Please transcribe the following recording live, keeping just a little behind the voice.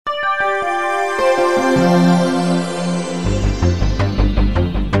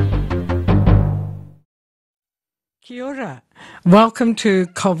Kia ora. Welcome to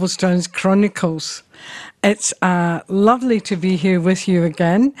Cobblestones Chronicles. It's lovely to be here with you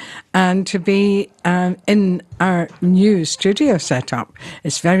again and to be in our new studio setup.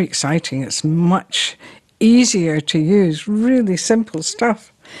 It's very exciting. It's much easier to use, really simple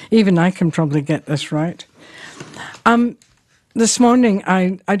stuff. Even I can probably get this right. This morning,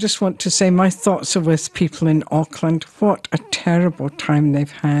 I just want to say my thoughts are with people in Auckland. What a terrible time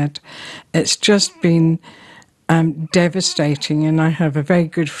they've had. It's just been devastating, and I have a very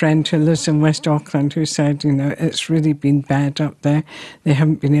good friend who lives in West Auckland who said, you know, it's really been bad up there. They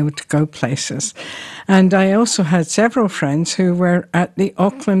haven't been able to go places. And I also had several friends who were at the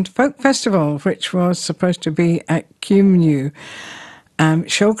Auckland Folk Festival, which was supposed to be at QMU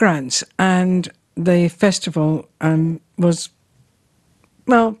Showgrounds. And the festival was,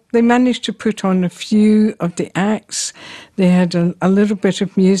 well, they managed to put on a few of the acts. They had a little bit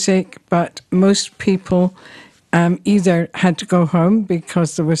of music, but most people either had to go home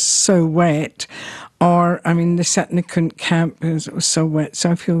because it was so wet, or, I mean, they sat in the couldn't camp because it was so wet.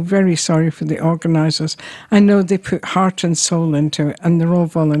 So I feel very sorry for the organisers. I know they put heart and soul into it, and they're all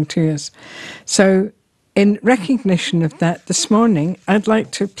volunteers. So in recognition of that, this morning, I'd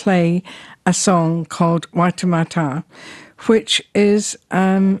like to play a song called Wairarapa, which is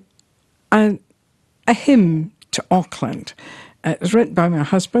a hymn to Auckland. It was written by my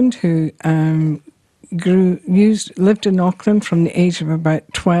husband, who lived in Auckland from the age of about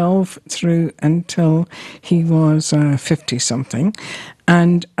 12 through until he was 50-something.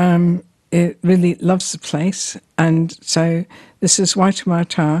 And it really loves the place. And so this is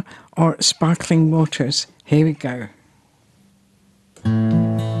Wairarapa, or Sparkling Waters. Here we go.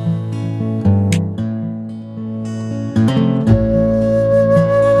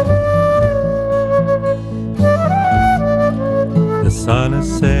 The sun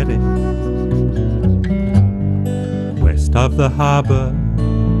is setting west of the harbour,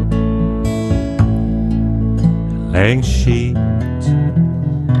 laying sheet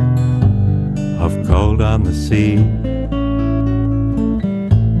of gold on the sea.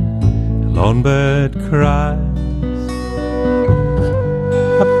 A lone bird cries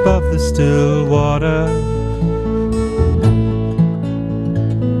above the still water,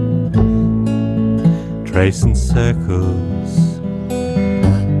 tracing circles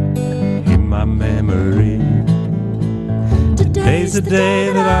in my memory. Today's the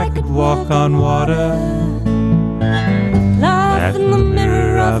day that I could walk on water, laugh in the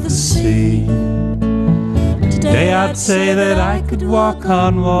mirror of the sea. Today I'd say that I could walk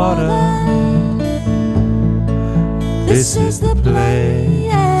on water. This is the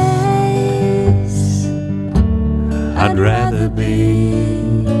place I'd rather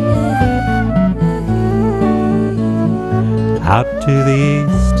be. Out to the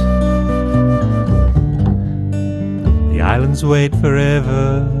east, the islands wait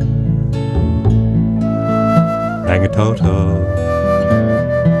forever. Rangitoto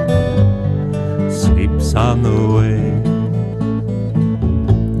sleeps on the way.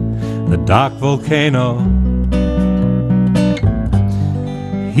 The dark volcano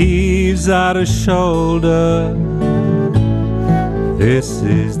heaves out a shoulder. This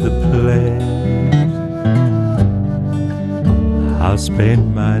is the place I'll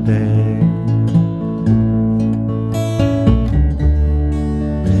spend my day.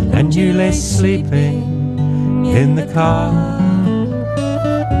 And you lay sleeping in the car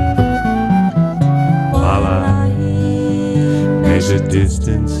while I measure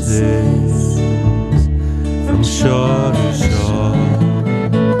distances from shore to shore.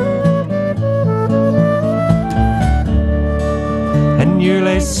 And you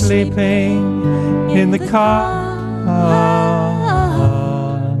lay sleeping in the car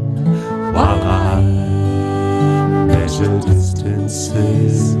while I measure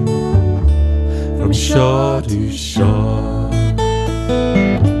distances from shore to shore.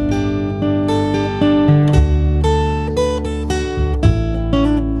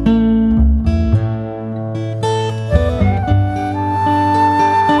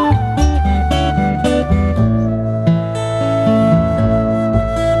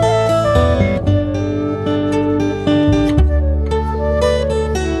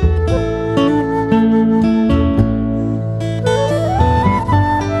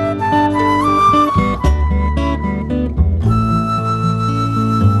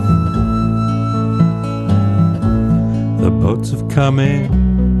 Coming,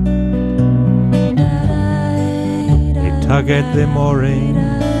 they tug at their mooring,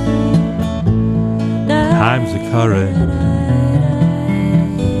 time's a current,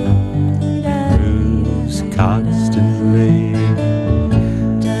 it moves constantly.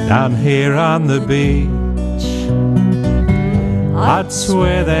 Down here on the beach, I'd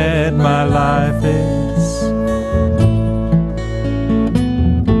swear that my life is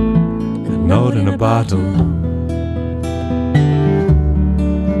a note in a bottle,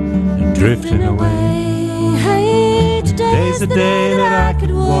 and drifting away. Hey, today's the day that I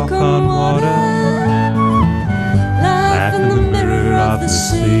could walk on water, laugh in the mirror of the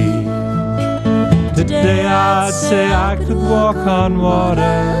sea. Today I'd say I could walk on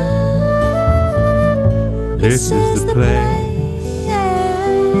water. This is the place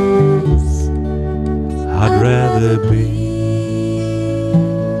I'd rather be.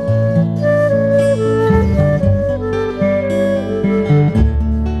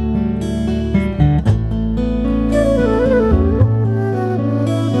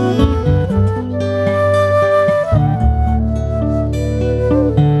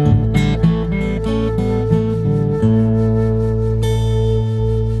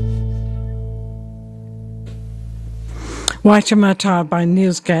 Wairarapa by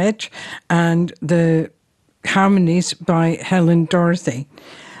Niels Gedge and the harmonies by Helen Dorothy.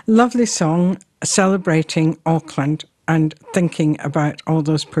 Lovely song celebrating Auckland and thinking about all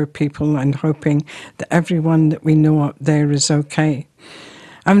those poor people and hoping that everyone that we know up there is okay.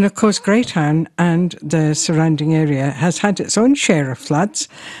 I mean, of course, Greytown and the surrounding area has had its own share of floods.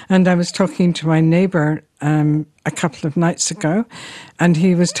 And I was talking to my neighbour a couple of nights ago, and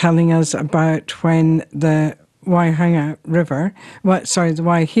he was telling us about when the Waihanga River, the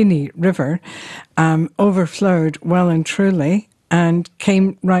Waihini River, overflowed well and truly and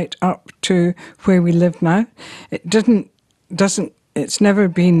came right up to where we live now. It's never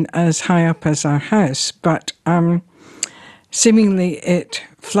been as high up as our house, but seemingly it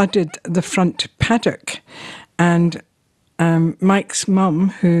flooded the front paddock. And Mike's mum,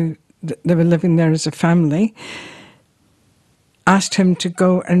 who they were living there as a family, asked him to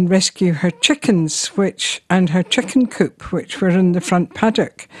go and rescue her chickens and her chicken coop, which were in the front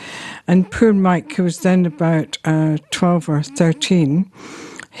paddock. And poor Mike, who was then about 12 or 13,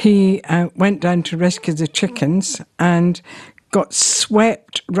 he went down to rescue the chickens and got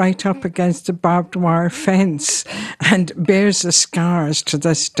swept right up against the barbed wire fence and bears the scars to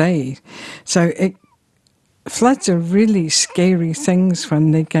this day. So floods are really scary things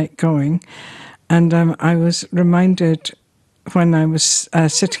when they get going. And I was reminded when I was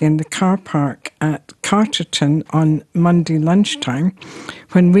sitting in the car park at Carterton on Monday lunchtime,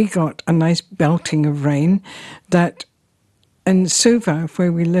 when we got a nice belting of rain, that in Suva,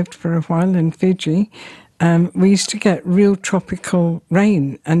 where we lived for a while in Fiji, we used to get real tropical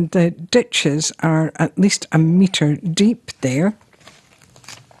rain, and the ditches are at least a metre deep there.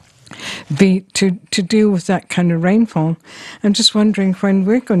 To deal with that kind of rainfall. I'm just wondering when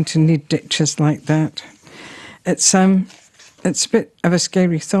we're going to need ditches like that. It's a bit of a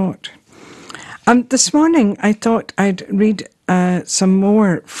scary thought. This morning I thought I'd read some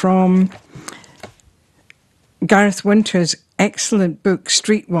more from Gareth Winter's excellent book,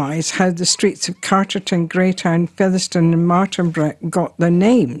 Streetwise, How the Streets of Carterton, Greytown, Featherstone and Martinborough Got Their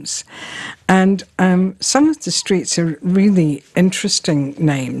Names. And some of the streets are really interesting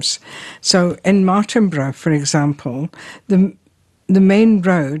names. So in Martinborough, for example, the main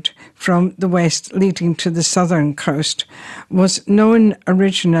road from the west leading to the southern coast was known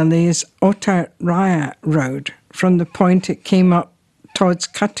originally as Otaraya Road, from the point it came up Todd's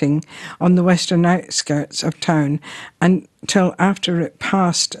Cutting on the western outskirts of town until after it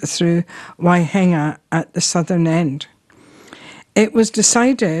passed through Waihanga at the southern end. It was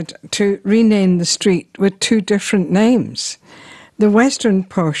decided to rename the street with two different names. The western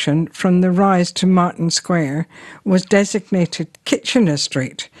portion from the rise to Martin Square was designated Kitchener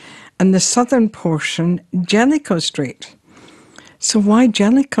Street and the southern portion Jellicoe Street. So why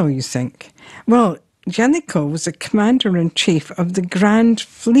Jellicoe, you think? Well, Jellicoe was a commander-in-chief of the Grand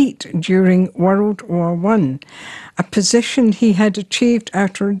Fleet during World War I, a position he had achieved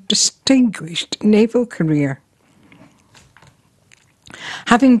after a distinguished naval career.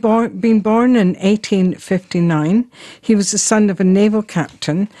 Having been born in 1859, he was the son of a naval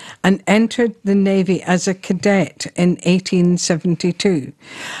captain and entered the Navy as a cadet in 1872.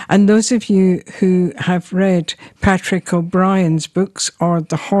 And those of you who have read Patrick O'Brien's books or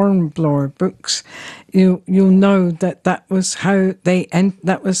the Hornblower books, you'll know that was how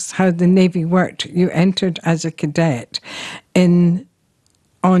the Navy worked. You entered as a cadet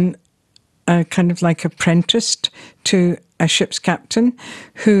on a kind of like apprenticed to a ship's captain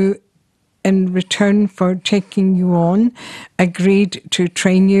who, in return for taking you on, agreed to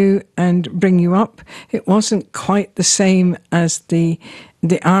train you and bring you up. It wasn't quite the same as the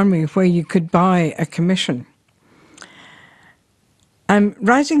army where you could buy a commission.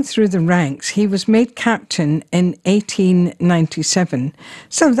 Rising through the ranks, he was made captain in 1897,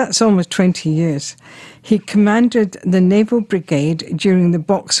 so that's almost 20 years. He commanded the Naval Brigade during the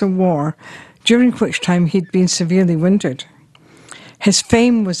Boxer War, during which time he'd been severely wounded. His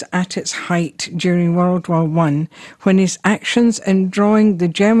fame was at its height during World War I, when his actions in drawing the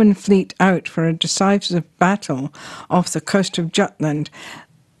German fleet out for a decisive battle off the coast of Jutland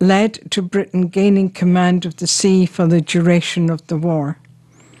led to Britain gaining command of the sea for the duration of the war.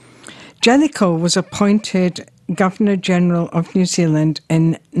 Jellicoe was appointed Governor-General of New Zealand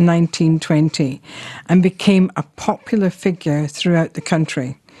in 1920 and became a popular figure throughout the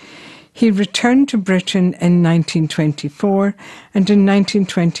country. He returned to Britain in 1924 and in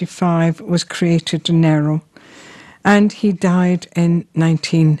 1925 was created an Earl, and he died in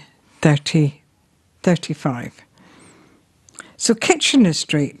 1935. So Kitchener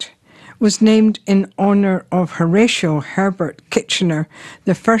Street was named in honour of Horatio Herbert Kitchener,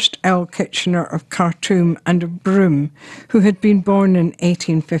 the first Earl Kitchener of Khartoum and of Broome, who had been born in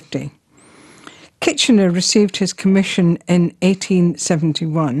 1850. Kitchener received his commission in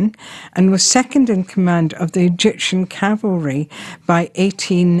 1871 and was second in command of the Egyptian cavalry by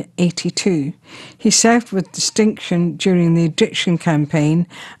 1882. He served with distinction during the Egyptian campaign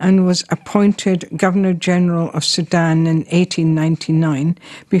and was appointed Governor-General of Sudan in 1899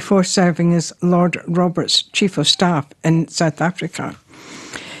 before serving as Lord Roberts' Chief of Staff in South Africa.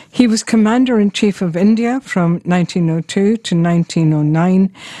 He was Commander-in-Chief of India from 1902 to 1909,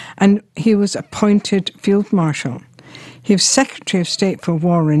 and he was appointed Field Marshal. He was Secretary of State for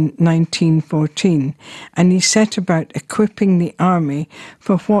War in 1914, and he set about equipping the army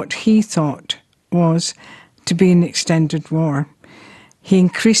for what he thought was to be an extended war. He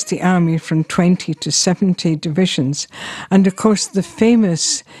increased the army from 20 to 70 divisions, and of course the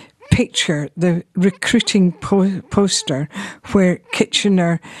famous picture, the recruiting poster, where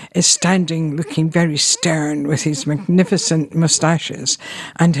Kitchener is standing looking very stern with his magnificent moustaches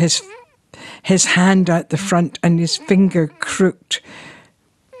and his hand out the front and his finger crooked,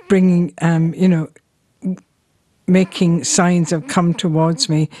 bringing, making signs of come towards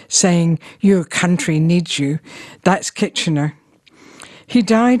me, saying, your country needs you. That's Kitchener. He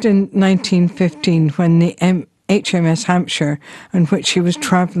died in 1915 when the HMS Hampshire, on which he was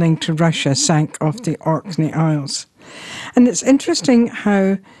travelling to Russia, sank off the Orkney Isles. And it's interesting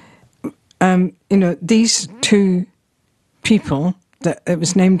how, these two people that it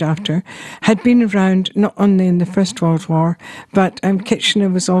was named after had been around not only in the First World War, but Kitchener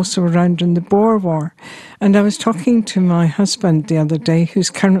was also around in the Boer War. And I was talking to my husband the other day, who's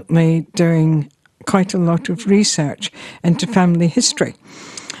currently doing quite a lot of research into family history.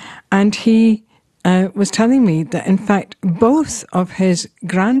 And he was telling me that, in fact, both of his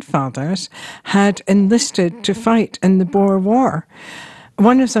grandfathers had enlisted to fight in the Boer War.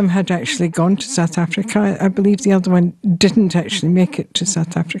 One of them had actually gone to South Africa. I believe the other one didn't actually make it to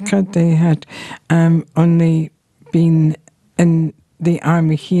South Africa. They had only been in the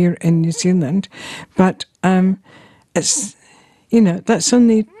army here in New Zealand. But it's, that's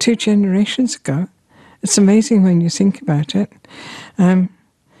only 2 generations ago. It's amazing when you think about it.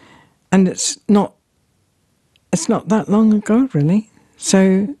 And it's not that long ago, really.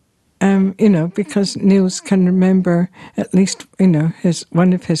 So, because Niels can remember at least,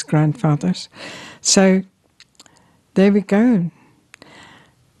 one of his grandfathers. So, there we go.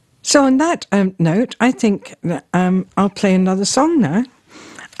 So on that note, I think that, I'll play another song now.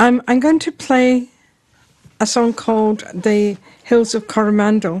 I'm going to play a song called The Hills of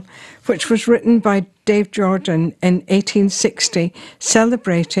Coromandel, which was written by Dave Jordan in 1860,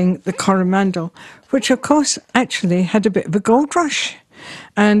 celebrating the Coromandel, which of course actually had a bit of a gold rush.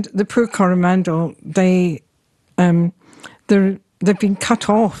 And the poor Coromandel, they've been cut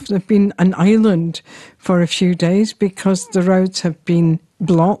off. They've been an island for a few days because the roads have been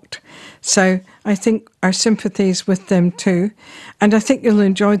blocked. So I think our sympathies with them too. And I think you'll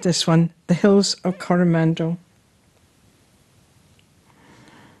enjoy this one, The Hills of Coromandel.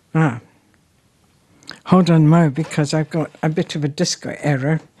 Hold on now, because I've got a bit of a disco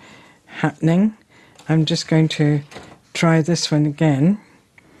error happening. I'm just going to try this one again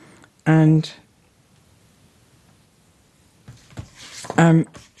and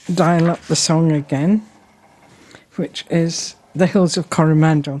dial up the song again, which is The Hills of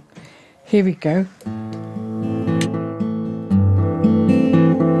Coromandel. Here we go.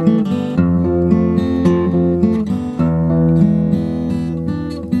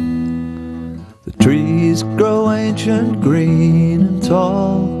 The trees grow ancient, green and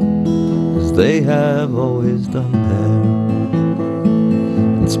tall, as they have always done there,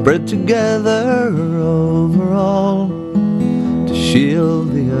 and spread together over all to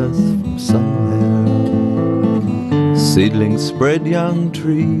shield the earth from sun there. Seedlings spread, young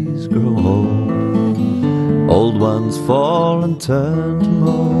trees grow old, old ones fall and turn to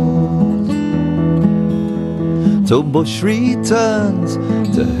mold, till bush returns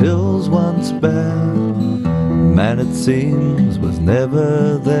to hills once bare. Man, it seems, was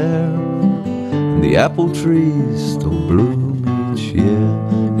never there, and the apple trees still bloom each year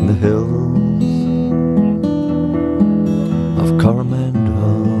in the hills of Coromandel.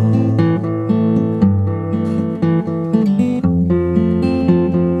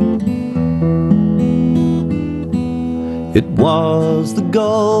 It was the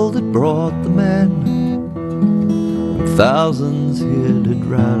gold that brought the men, and thousands here did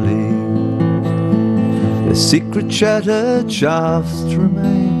rally. Their secret shattered shafts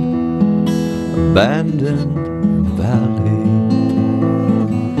remain, abandoned in the valley,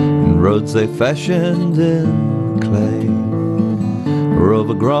 and roads they fashioned in clay were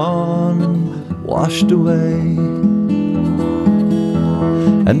overgrown and washed away,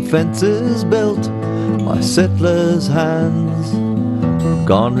 and fences built by settlers' hands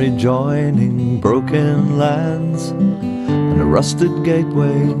gone rejoining broken lands, and a rusted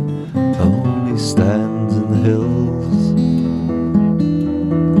gateway only stands in the hills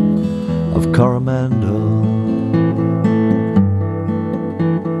of Coromandel.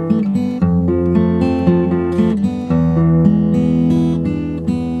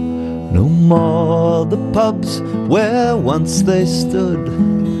 No more the pubs where once they stood,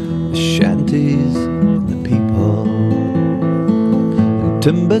 the shanties and the people, and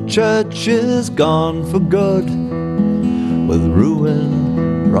timber churches gone for good, with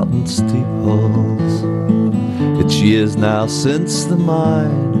ruined, rotten steeples. It's years now since the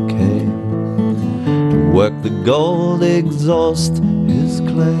miner came to work the gold, exhaust his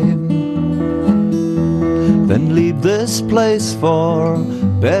claim, then leave this place for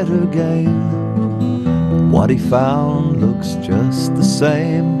better gain. What he found looks just the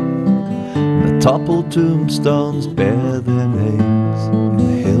same. The toppled tombstones bear their names in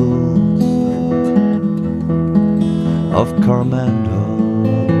the hills of Coromandel.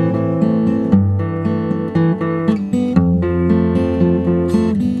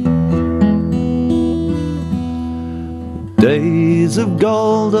 Days of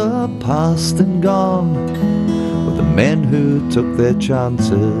gold are past and gone, with the men who took their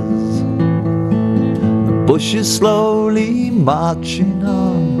chances. The bush is slowly marching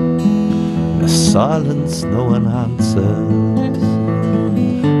on, in a silence no one answers.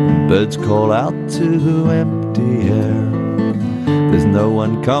 Birds call out to empty air, there's no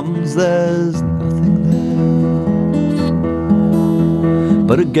one comes, there's nothing there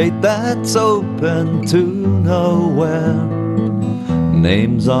but a gate that's open to nowhere.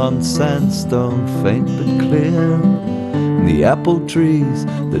 Names on sandstone, faint but clear, and the apple trees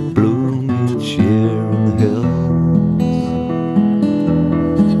that bloom each year in the hills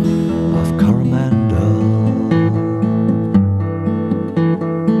of Coromandel.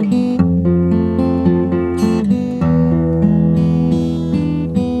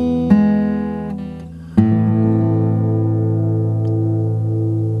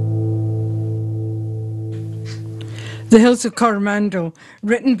 The Hills of Coromandel,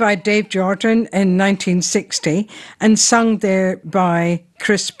 written by Dave Jordan in 1960 and sung there by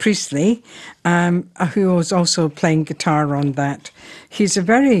Chris Priestley, who was also playing guitar on that. He's a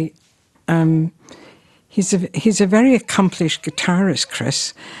very he's a very accomplished guitarist,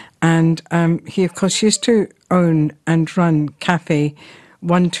 Chris, and he of course used to own and run Cafe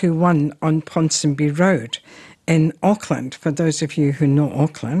 121 on Ponsonby Road in Auckland, for those of you who know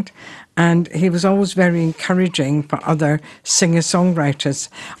Auckland. And he was always very encouraging for other singer-songwriters,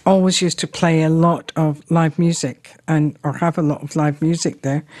 always used to play a lot of live music or have a lot of live music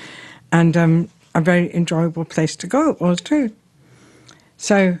there. And a very enjoyable place to go it was too.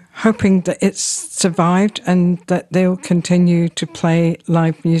 So hoping that it's survived and that they'll continue to play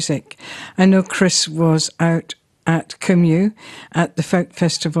live music. I know Chris was out at Kumeu at the Folk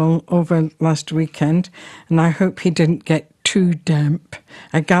Festival over last weekend, and I hope he didn't get too damp.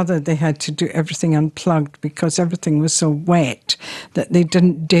 I gather they had to do everything unplugged because everything was so wet that they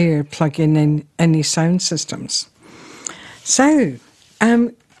didn't dare plug in any sound systems. So,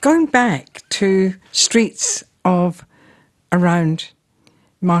 going back to streets of around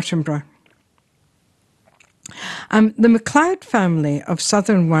Martinborough. The MacLeod family of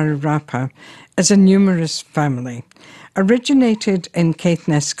southern Wairarapa is a numerous family, originated in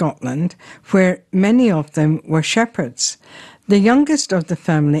Caithness, Scotland, where many of them were shepherds. The youngest of the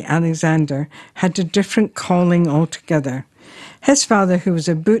family, Alexander, had a different calling altogether. His father, who was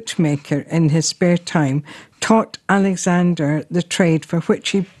a bootmaker in his spare time, taught Alexander the trade for which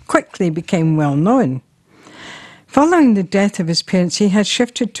he quickly became well known. Following the death of his parents, he had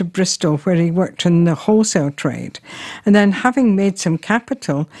shifted to Bristol, where he worked in the wholesale trade. And then, having made some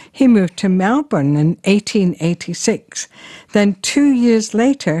capital, he moved to Melbourne in 1886. Then 2 years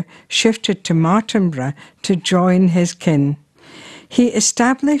later, shifted to Martinborough to join his kin. He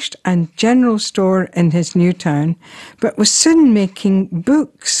established a general store in his new town, but was soon making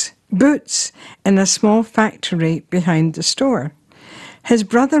boots in a small factory behind the store. His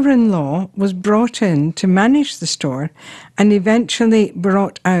brother-in-law was brought in to manage the store and eventually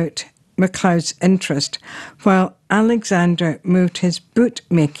brought out MacLeod's interest, while Alexander moved his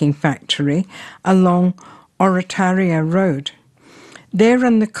boot-making factory along Orataria Road. There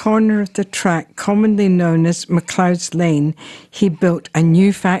on the corner of the track, commonly known as MacLeod's Lane, he built a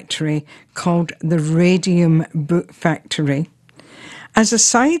new factory called the Radium Boot Factory. As a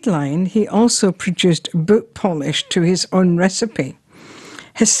sideline, he also produced boot polish to his own recipe.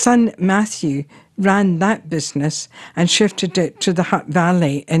 His son Matthew ran that business and shifted it to the Hutt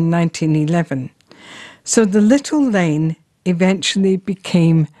Valley in 1911. So the little lane eventually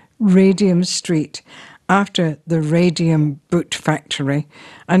became Radium Street after the Radium Boot Factory.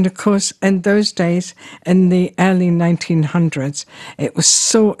 And of course, in those days, in the early 1900s, it was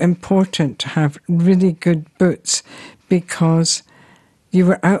so important to have really good boots because you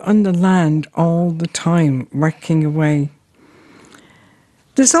were out on the land all the time working away.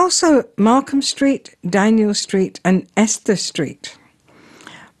 There's also Malcolm Street, Daniel Street and Esther Street.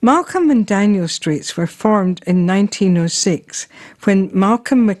 Malcolm and Daniel Streets were formed in 1906 when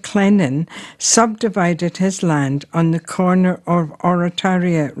Malcolm McLennan subdivided his land on the corner of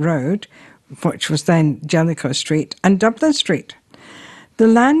Orataria Road, which was then Jellicoe Street, and Dublin Street. The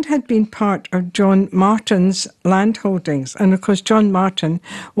land had been part of John Martin's land holdings, and of course John Martin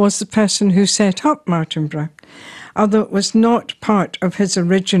was the person who set up Martinborough, although it was not part of his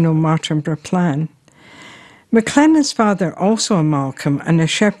original Martinborough plan. McLennan's father, also a Malcolm and a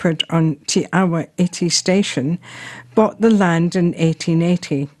shepherd on Te Awa Iti Station, bought the land in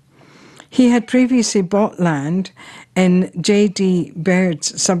 1880. He had previously bought land in J.D.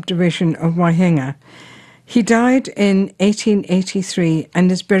 Baird's subdivision of Waihinga. He died in 1883 and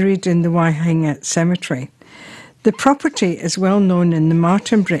is buried in the Waihinga Cemetery. The property is well known in the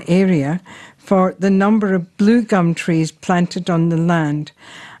Martinborough area for the number of blue gum trees planted on the land,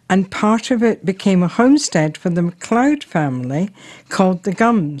 and part of it became a homestead for the MacLeod family called the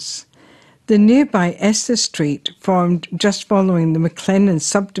Gums. The nearby Esther Street, formed just following the McLennan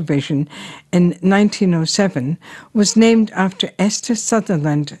subdivision in 1907, was named after Esther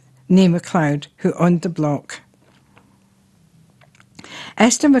Sutherland, née MacLeod, who owned the block.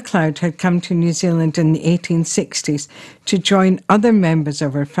 Esther MacLeod had come to New Zealand in the 1860s to join other members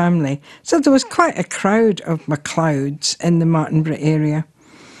of her family, so there was quite a crowd of MacLeods in the Martinborough area.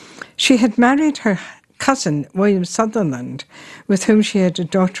 She had married her cousin, William Sutherland, with whom she had a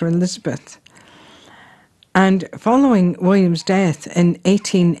daughter, Elizabeth. And following William's death in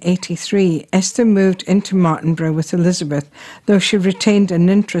 1883, Esther moved into Martinborough with Elizabeth, though she retained an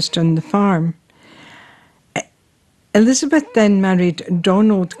interest on the farm. Elizabeth then married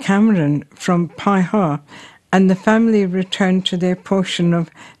Donald Cameron from Paiha, and the family returned to their portion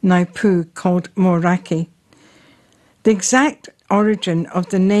of Naipu called Moraki. The exact origin of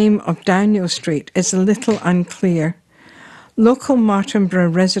the name of Daniel Street is a little unclear. Local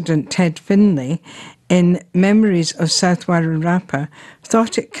Martinborough resident Ted Finlay, in Memories of South Wairarapa,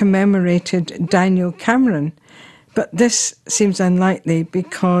 thought it commemorated Daniel Cameron, but this seems unlikely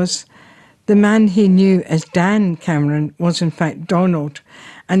because the man he knew as Dan Cameron was in fact Donald,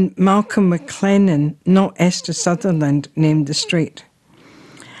 and Malcolm McLennan, not Esther Sutherland, named the street.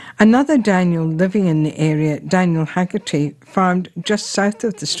 Another Daniel living in the area, Daniel Haggerty, farmed just south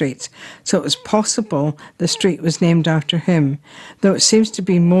of the streets, so it was possible the street was named after him, though it seems to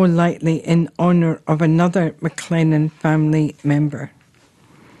be more likely in honour of another McLennan family member.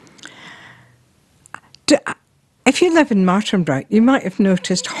 If you live in Martinborough, you might have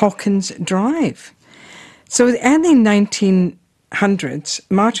noticed Hawkins Drive. So in the early 1900s,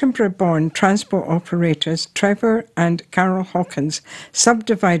 Martinborough-born transport operators Trevor and Carol Hawkins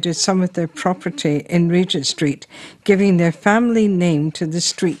subdivided some of their property in Regent Street, giving their family name to the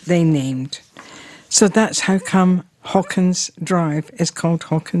street they named. So that's how come Hawkins Drive is called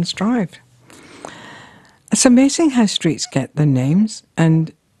Hawkins Drive. It's amazing how streets get their names,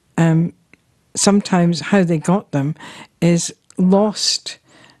 and sometimes how they got them is lost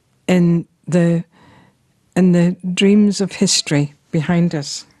in the dreams of history behind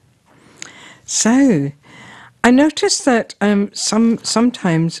us. So, I noticed that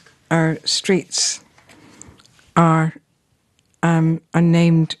sometimes our streets are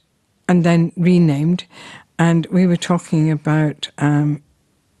named and then renamed, and we were talking about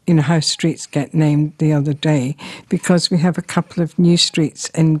how streets get named the other day, because we have a couple of new streets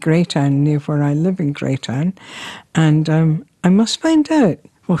in Greytown, near where I live in Greytown, and I must find out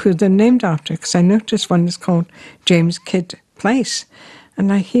who they're named after, because I noticed one is called James Kidd Place,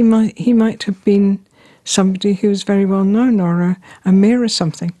 and he might have been somebody who was very well known, or a mayor or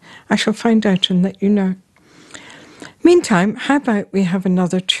something. I shall find out and let you know. Meantime, how about we have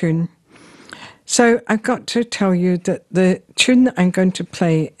another tune? So I've got to tell you that the tune that I'm going to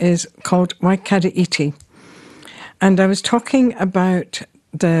play is called Wairarapa. And I was talking about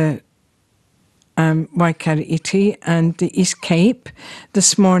the Wairarapa and the East Cape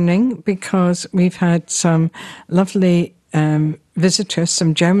this morning, because we've had some lovely visitors,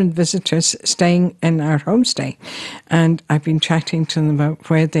 some German visitors staying in our homestay. And I've been chatting to them about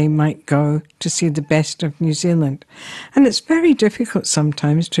where they might go to see the best of New Zealand. And it's very difficult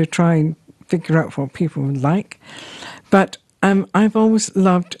sometimes to try and figure out what people would like. But I've always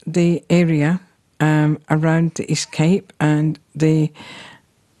loved the area around the East Cape and the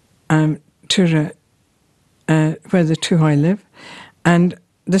Tura, where the Tuhoi live. And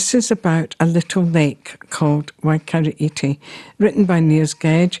this is about a little lake called Wairarapa, written by Niels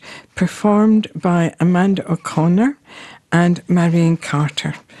Gedge, performed by Amanda O'Connor and Marion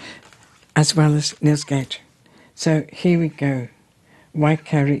Carter, as well as Niels Gedge. So here we go,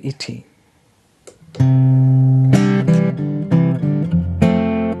 Wairarapa.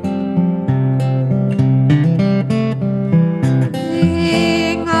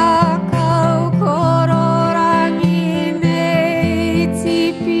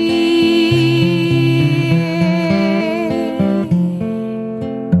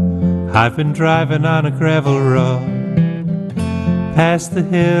 I've been driving on a gravel road, past the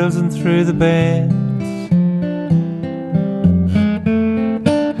hills and through the bends,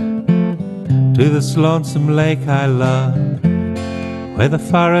 to this lonesome lake I love, where the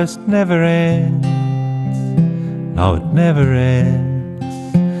forest never ends. No, it never ends.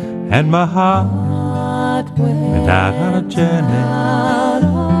 And my heart went out on a journey.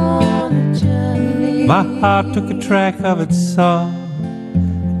 My heart took a track of its song,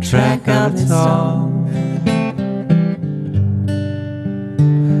 track of its song.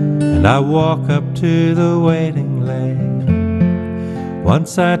 And I walk up to the waiting lake.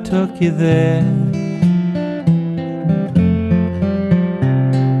 Once I took you there.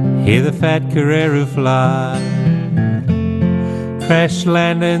 Hear the fat Kareru fly, crash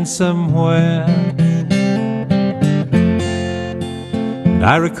landing somewhere. And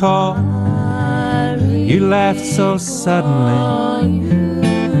I recall you laughed so suddenly.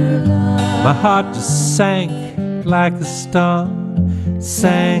 My heart just sank like a stone,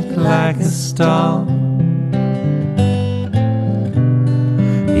 sank like a stone.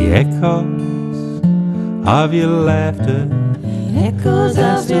 The echoes of your laughter, the echoes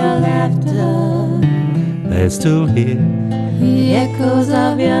of your laughter, they're still here. The echoes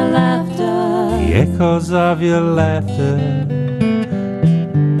of your laughter, the echoes of your laughter,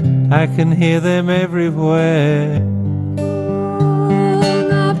 I can hear them everywhere.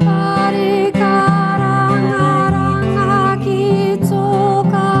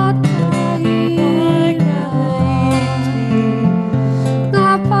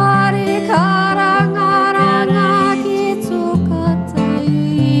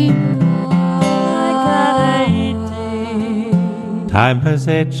 Time has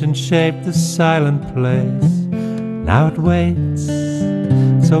etched and shaped the silent place. Now it waits,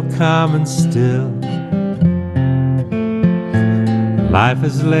 so calm and still. Life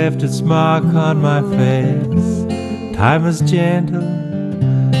has left its mark on my face. Time is gentle,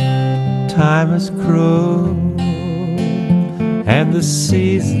 time is cruel, and the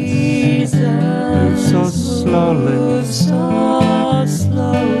seasons move so slowly.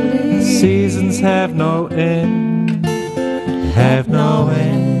 Seasons have no end, have no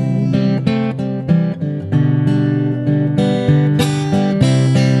end.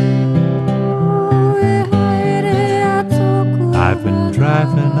 I've been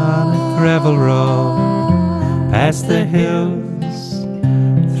driving on a gravel road, past the hills,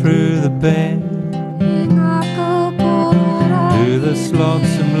 through the bend, to this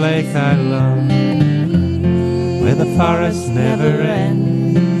lonesome lake I love, where the forest never ends.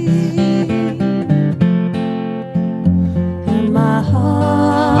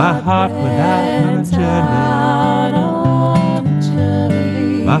 My heart went out on a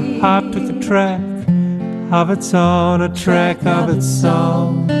journey. My heart took a track of its own, a track of its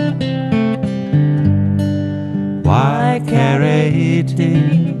own. Waikareiti,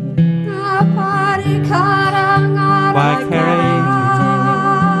 Waikareiti,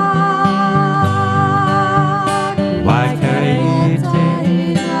 Waikareiti,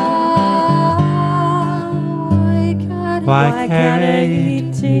 Waikareiti.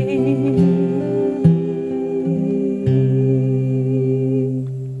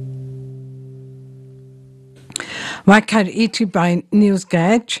 Wairarapa by Niels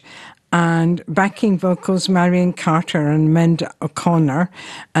Gedge, and backing vocals Marion Carter and Amanda O'Connor,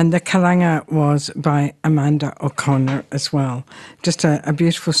 and the karanga was by Amanda O'Connor as well. Just a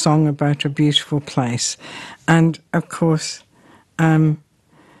beautiful song about a beautiful place. And of course, I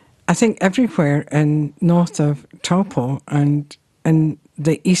think everywhere in north of Taupo and in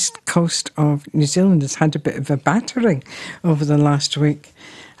the east coast of New Zealand has had a bit of a battering over the last week.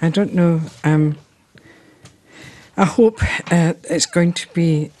 I don't know. I hope it's going to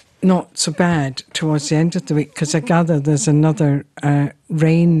be not so bad towards the end of the week, because I gather there's another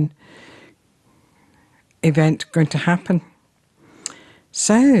rain event going to happen.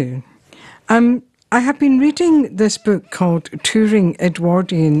 So, I have been reading this book called Touring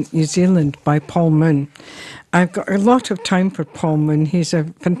Edwardian New Zealand by Paul Moon. I've got a lot of time for Paul Moon. He's a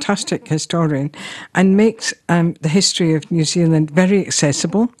fantastic historian and makes the history of New Zealand very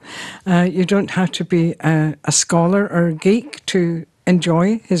accessible. You don't have to be a scholar or a geek to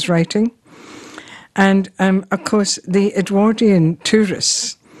enjoy his writing. And of course, the Edwardian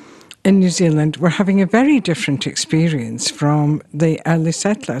tourists in New Zealand were having a very different experience from the early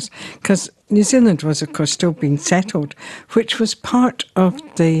settlers, because New Zealand was, of course, still being settled, which was part of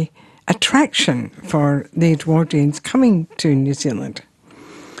the attraction for the Edwardians coming to New Zealand.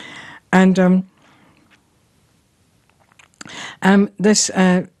 And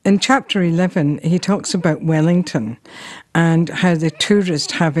in chapter 11, he talks about Wellington and how the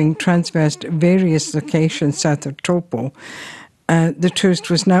tourist, having traversed various locations south of Taupo, the tourist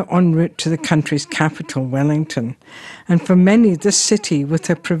was now en route to the country's capital, Wellington. And for many, this city, with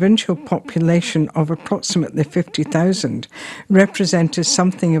a provincial population of approximately 50,000, represented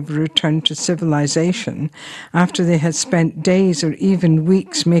something of a return to civilization after they had spent days or even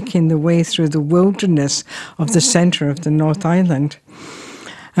weeks making their way through the wilderness of the centre of the North Island.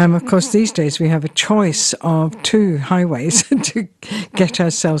 Of course, these days we have a choice of two highways to get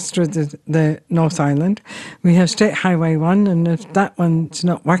ourselves through the North Island. We have State Highway 1, and if that one's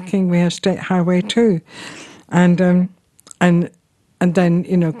not working, we have State Highway 2. And then,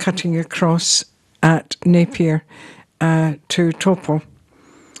 you know, cutting across at Napier to Taupo.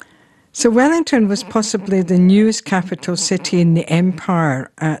 So Wellington was possibly the newest capital city in the empire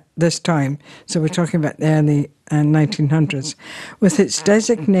at this time. So we're talking about the early 1900s, with its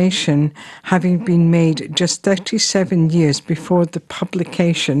designation having been made just 37 years before the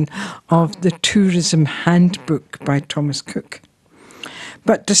publication of the Tourism Handbook by Thomas Cook.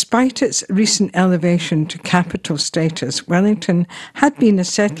 But despite its recent elevation to capital status, Wellington had been a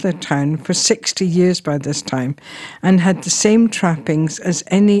settler town for 60 years by this time and had the same trappings as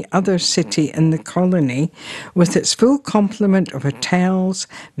any other city in the colony, with its full complement of hotels,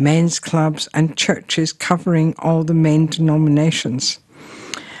 men's clubs and churches covering all the main denominations.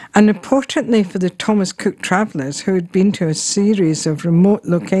 And importantly for the Thomas Cook travellers who had been to a series of remote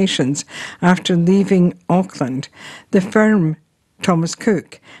locations after leaving Auckland, the firm Thomas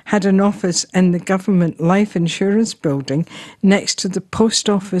Cook had an office in the government life insurance building next to the post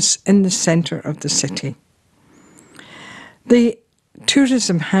office in the centre of the city. The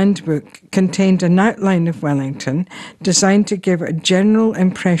Tourism Handbook contained an outline of Wellington designed to give a general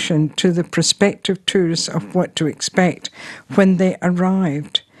impression to the prospective tourists of what to expect when they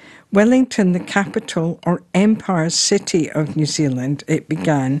arrived. Wellington, the capital or empire city of New Zealand, it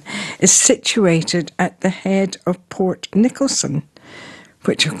began, is situated at the head of Port Nicholson,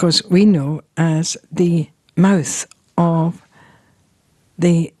 which of course we know as the mouth of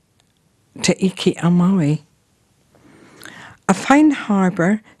the Te Iki a Maui. A fine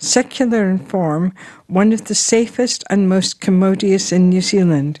harbour, circular in form, one of the safest and most commodious in New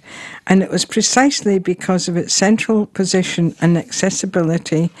Zealand, and it was precisely because of its central position and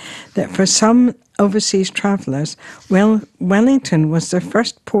accessibility that for some overseas travellers, Wellington was the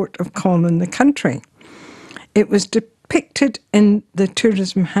first port of call in the country. It was depicted in the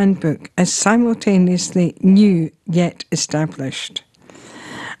Tourism Handbook as simultaneously new yet established.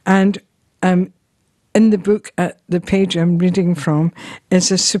 And in the book, at the page I'm reading from,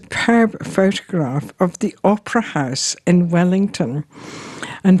 is a superb photograph of the Opera House in Wellington.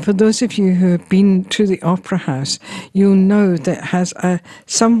 And for those of you who have been to the Opera House, you'll know that it has a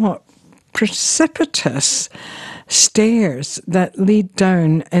somewhat precipitous stairs that lead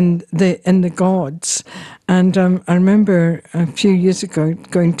down in the gods. And I remember a few years ago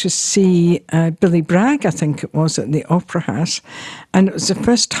going to see Billy Bragg, I think it was, at the Opera House. And it was the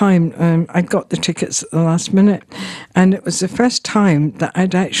first time, I got the tickets at the last minute, and it was the first time that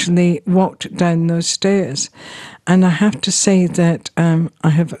I'd actually walked down those stairs. And I have to say that I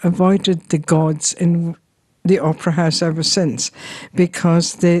have avoided the gods in the Opera House ever since,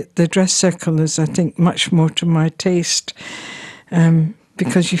 because the dress circle is, I think, much more to my taste,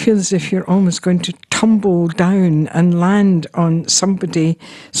 because you feel as if you're almost going to tumble down and land on somebody,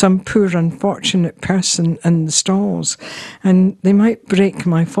 some poor unfortunate person in the stalls, and they might break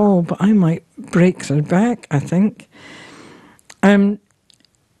my fall, but I might break their back, I think.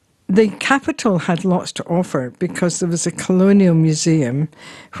 The capital had lots to offer because there was a colonial museum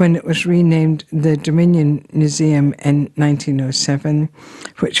when it was renamed the Dominion Museum in 1907,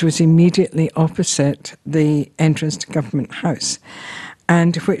 which was immediately opposite the entrance to Government House,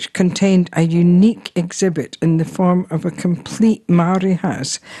 and which contained a unique exhibit in the form of a complete Maori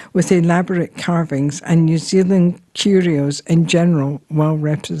house with elaborate carvings and New Zealand curios in general well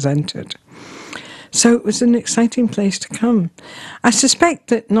represented. So it was an exciting place to come. I suspect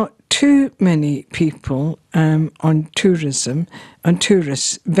that not too many people on tourists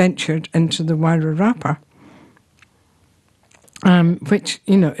ventured into the Wairarapa, which,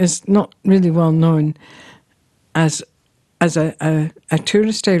 is not really well known as a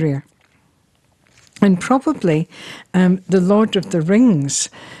tourist area. And probably the Lord of the Rings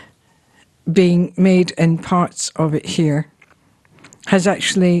being made in parts of it here has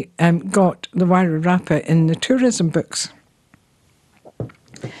actually got the Wairarapa in the tourism books.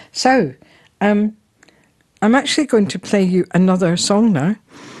 So, I'm actually going to play you another song now,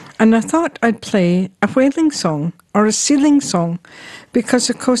 and I thought I'd play a whaling song or a sealing song,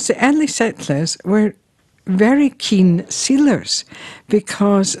 because of course the early settlers were very keen sealers,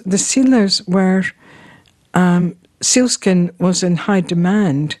 because the sealers were, sealskin was in high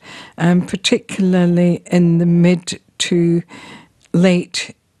demand, particularly in the mid to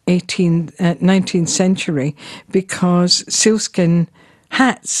late 19th century, because sealskin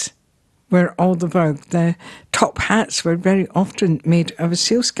hats were all the vogue. The top hats were very often made of a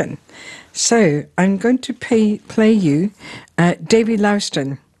sealskin. So I'm going to play you Davy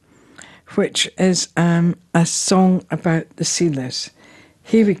Louston, which is a song about the sealers.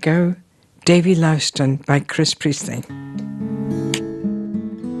 Here we go, Davy Louston by Chris Priestley.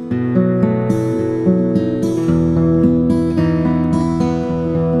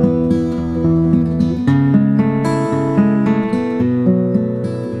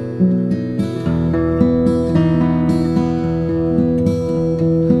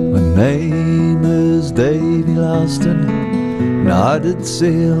 Name is Davy Louston, and I did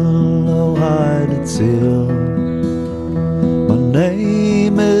sail, oh I did sail. My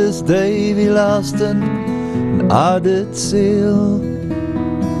name is Davy Louston, and I did sail.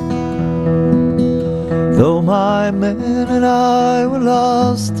 Though my men and I were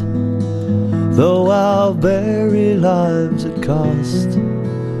lost, though our very lives it cost,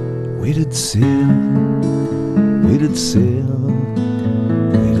 we did sail, we did sail.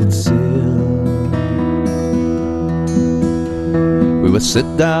 We were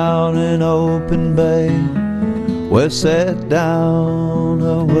set down in open bay, we're set down,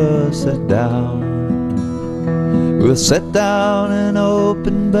 oh we're set down. We were set down in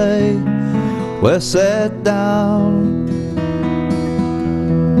open bay, we're set down.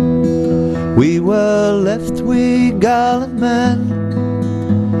 We were left, we gallant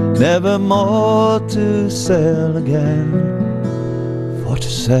men, never more to sail again. For to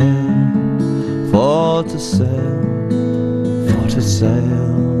sail, for to sail, for to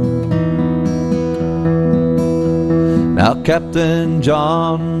sail. Now Captain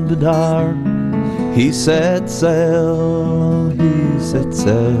John Bedard, he set sail, he set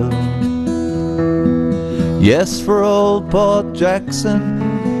sail. Yes, for old Port Jackson,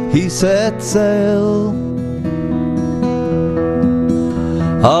 he set sail.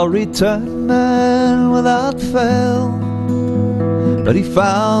 A return man without fail, but he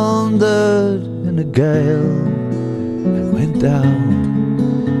foundered in a gale, and went down,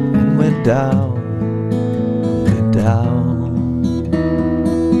 and went down, went down.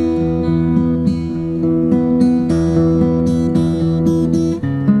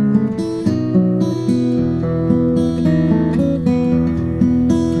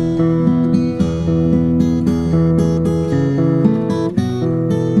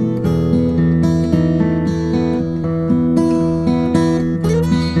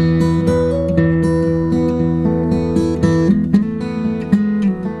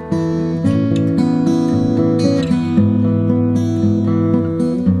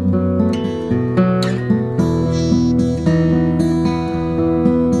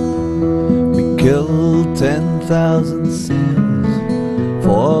 killed 10,000 seals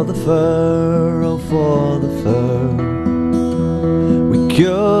for the fur, oh for the fur. We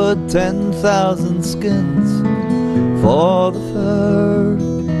cured 10,000 skins for the fur.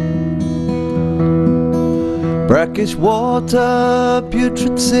 Brackish water,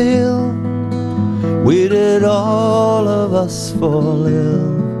 putrid seal, we did all of us fall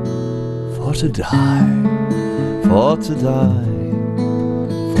ill. For to die, for to die,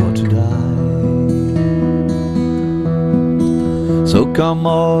 for to die. So come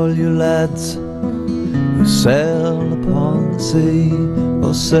all you lads who sail upon the sea,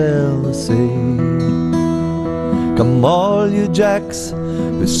 or sail the sea. Come all you jacks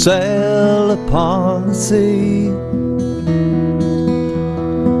who sail upon the sea.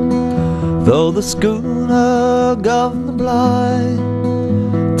 Though the schooner Governor Bligh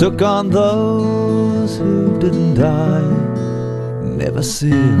took on those who didn't die, never seal,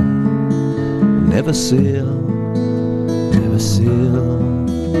 never seal, never seal,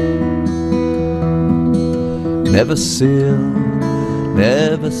 never seal,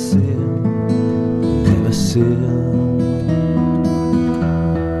 never seal, never seal.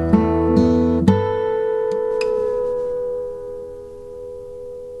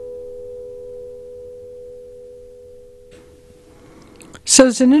 So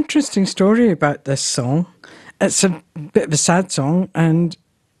there's an interesting story about this song. It's a bit of a sad song, and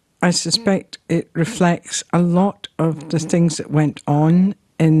I suspect it reflects a lot of the things that went on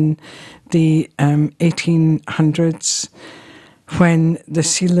in the 1800s when the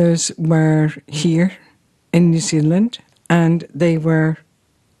sealers were here in New Zealand, and they were,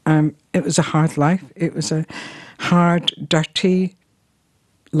 it was a hard life. It was a hard, dirty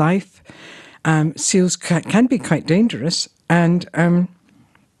life. Seals can be quite dangerous, and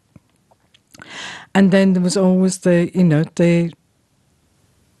then there was always the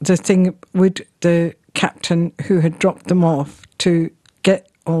thing, would the captain who had dropped them off to get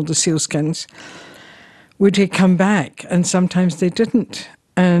all the sealskins, would he come back? And sometimes they didn't.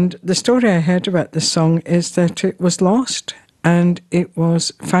 And the story I heard about this song is that it was lost and it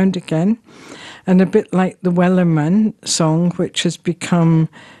was found again. And a bit like the Wellerman song, which has become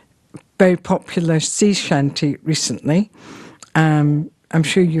very popular sea shanty recently. I'm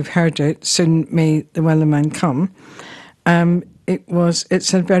sure you've heard it, Soon May the Wellerman Come.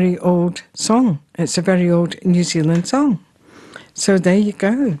 It's a very old song. It's a very old New Zealand song. So there you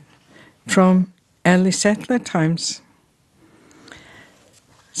go, from early settler times.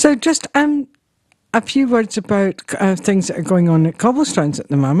 So just a few words about things that are going on at Cobblestones at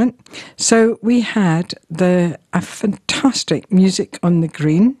the moment. So we had a fantastic Music on the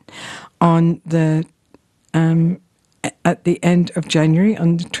Green on the at the end of January,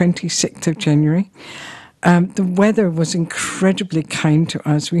 on the 26th of January. The weather was incredibly kind to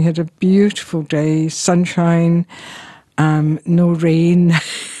us. We had a beautiful day, sunshine, no rain.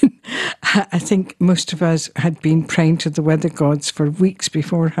 I think most of us had been praying to the weather gods for weeks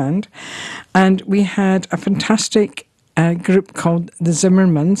beforehand. And we had a fantastic group called the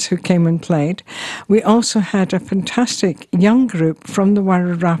Zimmermans who came and played. We also had a fantastic young group from the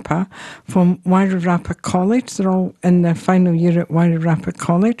Wairarapa, from Wairarapa College. They're all in their final year at Wairarapa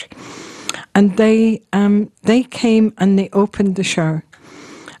College. And they came and they opened the show.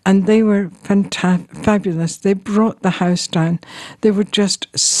 And they were fabulous. They brought the house down. They were just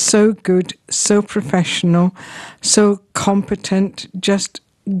so good, so professional, so competent, just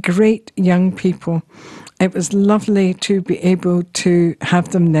great young people. It was lovely to be able to have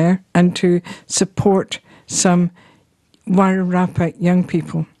them there and to support some Wairarapa young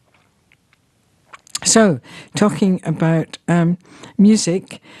people. So, talking about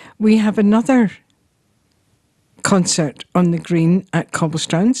music, we have another concert on the Green at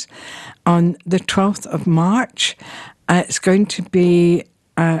Cobblestones on the 12th of March. It's going to be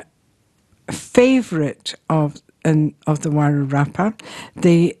a favourite of the Wairarapa.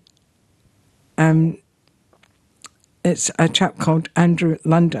 It's a chap called Andrew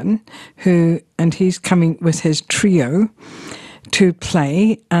London, and he's coming with his trio to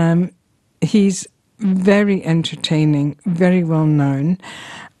play. He's very entertaining, very well known,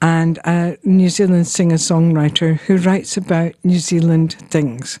 and a New Zealand singer-songwriter who writes about New Zealand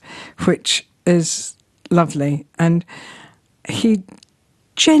things, which is lovely. And he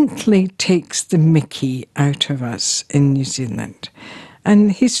gently takes the mickey out of us in New Zealand.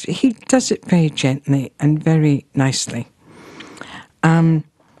 And he does it very gently and very nicely.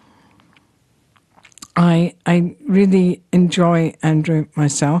 I really enjoy Andrew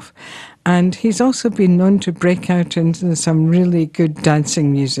myself, and he's also been known to break out into some really good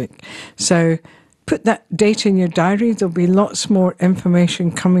dancing music. So put that date in your diary. There'll be lots more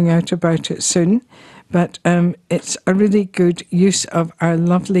information coming out about it soon. But it's a really good use of our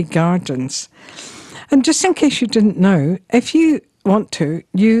lovely gardens. And just in case you didn't know, if you want to,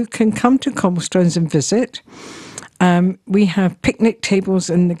 you can come to Cobblestones and visit. We have picnic tables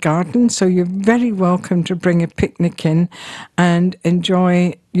in the garden, so you're very welcome to bring a picnic in and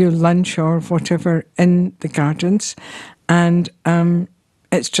enjoy your lunch or whatever in the gardens. And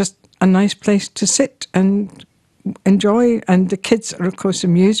it's just a nice place to sit and enjoy, and the kids are of course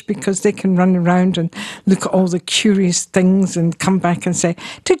amused because they can run around and look at all the curious things and come back and say,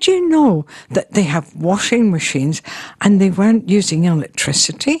 did you know that they have washing machines and they weren't using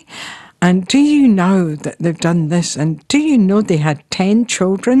electricity? And do you know that they've done this? And do you know they had 10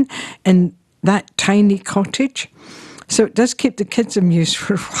 children in that tiny cottage? So it does keep the kids amused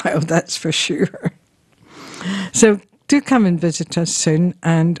for a while, that's for sure. So do come and visit us soon,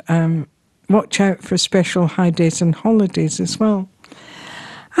 and watch out for special high days and holidays as well.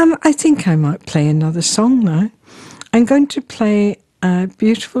 I think I might play another song now. I'm going to play a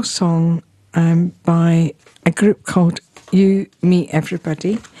beautiful song by a group called You, Me,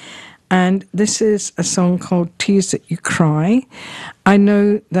 Everybody. And this is a song called Tears That You Cry. I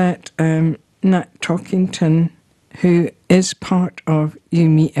know that Nat Talkington, who is part of You,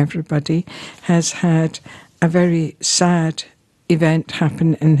 Me, Everybody, has had a very sad event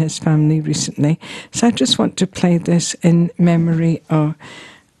happen in his family recently. So I just want to play this in memory of,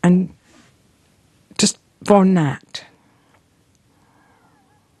 and just for Nat.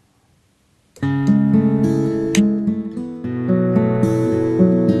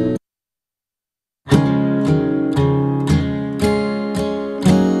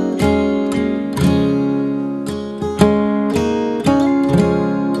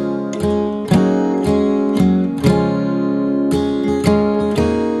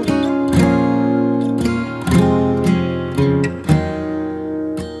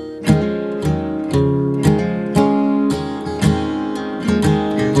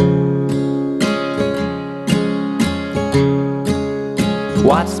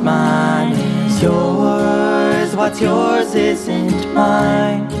 What's mine is yours, what's yours isn't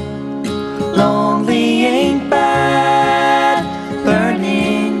mine. Lonely ain't bad,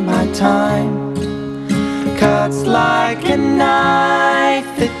 burning my time. Cuts like a knife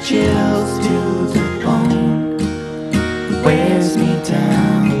that chills to the bone. Wears me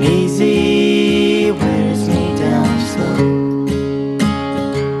down easy, wears me down slow.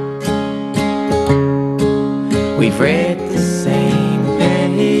 We've read the same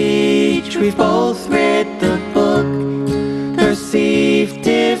page, we've both read the book, perceived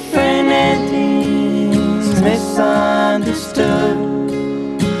different endings, misunderstood.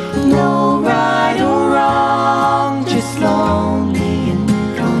 No right or wrong, just lonely and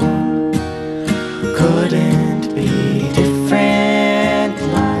gone. Couldn't be different,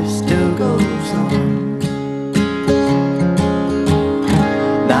 life still goes on.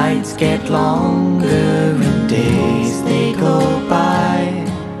 Nights get longer and days they go by.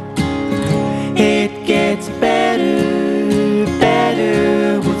 It gets better,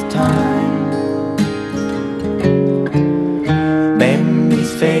 better with time.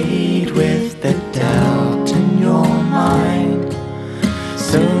 Memories fade with the doubt in your mind.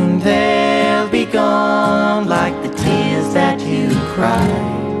 Soon they'll be gone like the tears that you cried.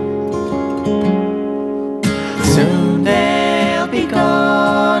 Soon they'll be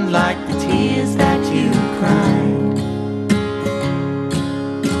gone like the tears that you cried.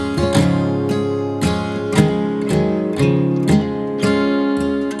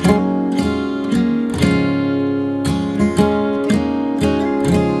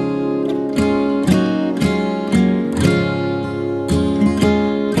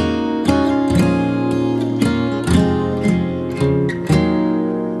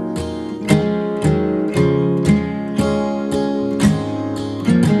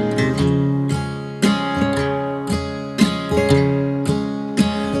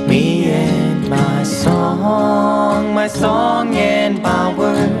 My song and my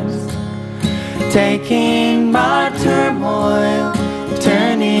words, taking my turmoil,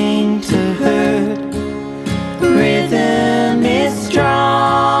 turning to hurt. Rhythm is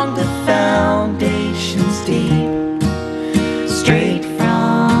strong, the foundation's deep, straight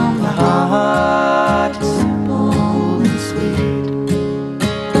from the heart, simple and sweet.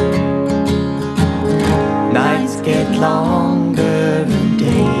 Nights get longer and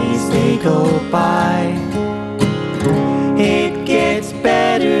days they go by. It gets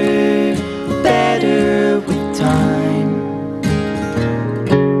better, better with time.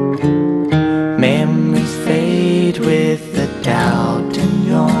 Memories fade with the doubt in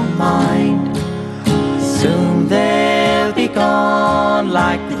your mind.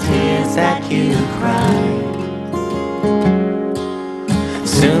 tears that you cried.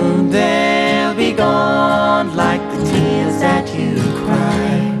 Soon they'll be gone like the tears that you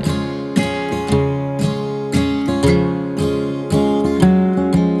cried.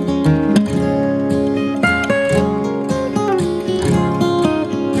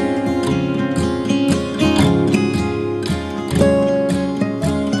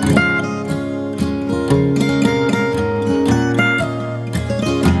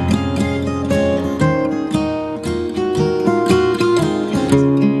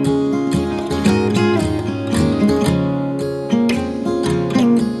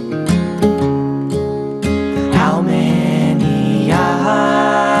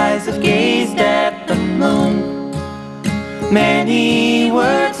 Many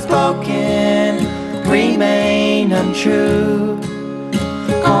words spoken remain untrue.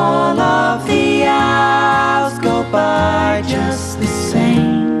 All of the hours go by just the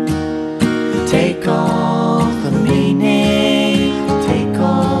same. Take all the meaning, take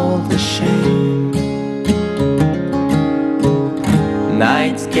all the shame.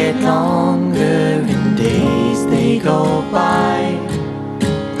 Nights get longer and days they go by.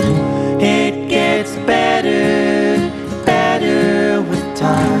 It gets better with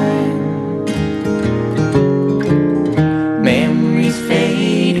time. Memories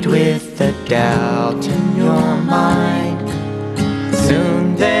fade with the doubt in your mind.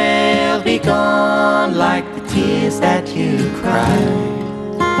 Soon they'll be gone like the tears that you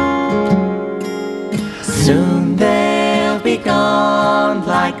cried. Soon they'll be gone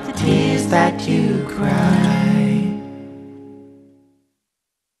like the tears that you cried.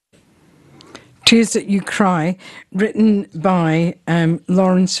 Tears That You Cry, written by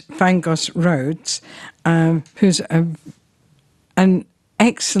Lawrence Fangos Rhodes, who's an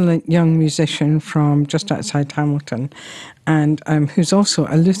excellent young musician from just outside Hamilton, and who's also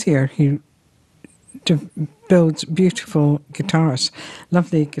a luthier. He builds beautiful guitars,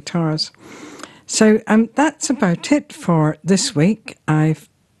 lovely guitars. So that's about it for this week.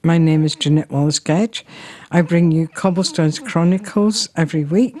 My name is Janette Wallace Gedge. I bring you Cobblestones Chronicles every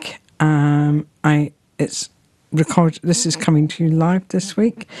week. This is coming to you live this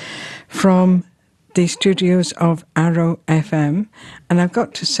week from the studios of Arrow FM. And I've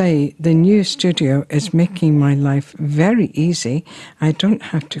got to say, the new studio is making my life very easy. I don't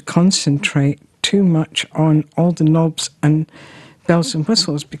have to concentrate too much on all the knobs and bells and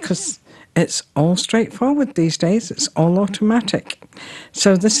whistles because it's all straightforward these days. It's all automatic.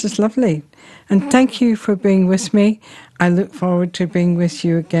 So this is lovely. And thank you for being with me. I look forward to being with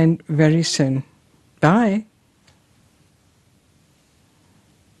you again very soon. Bye.